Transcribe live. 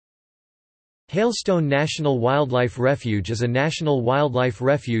Hailstone National Wildlife Refuge is a national wildlife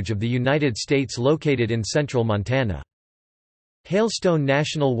refuge of the United States located in central Montana. Hailstone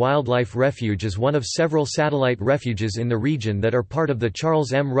National Wildlife Refuge is one of several satellite refuges in the region that are part of the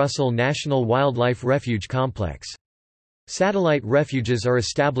Charles M. Russell National Wildlife Refuge Complex. Satellite refuges are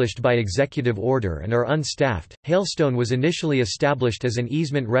established by executive order and are unstaffed. Hailstone was initially established as an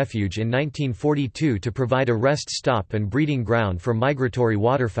easement refuge in 1942 to provide a rest stop and breeding ground for migratory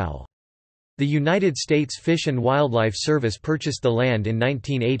waterfowl. The United States Fish and Wildlife Service purchased the land in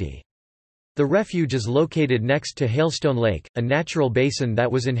 1980. The refuge is located next to Hailstone Lake, a natural basin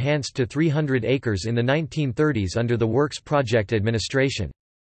that was enhanced to 300 acres in the 1930s under the Works Project administration.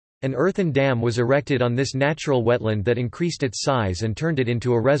 An earthen dam was erected on this natural wetland that increased its size and turned it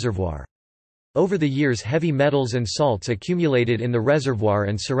into a reservoir. Over the years, heavy metals and salts accumulated in the reservoir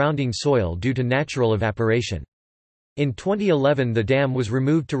and surrounding soil due to natural evaporation. In 2011, the dam was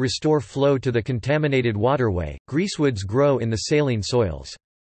removed to restore flow to the contaminated waterway. Greasewoods grow in the saline soils.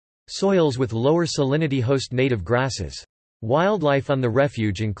 Soils with lower salinity host native grasses. Wildlife on the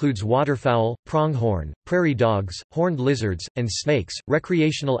refuge includes waterfowl, pronghorn, prairie dogs, horned lizards, and snakes.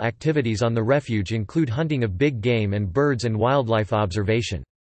 Recreational activities on the refuge include hunting of big game and birds and wildlife observation.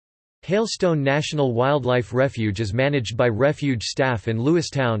 Hailstone National Wildlife Refuge is managed by refuge staff in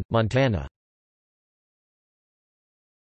Lewistown, Montana.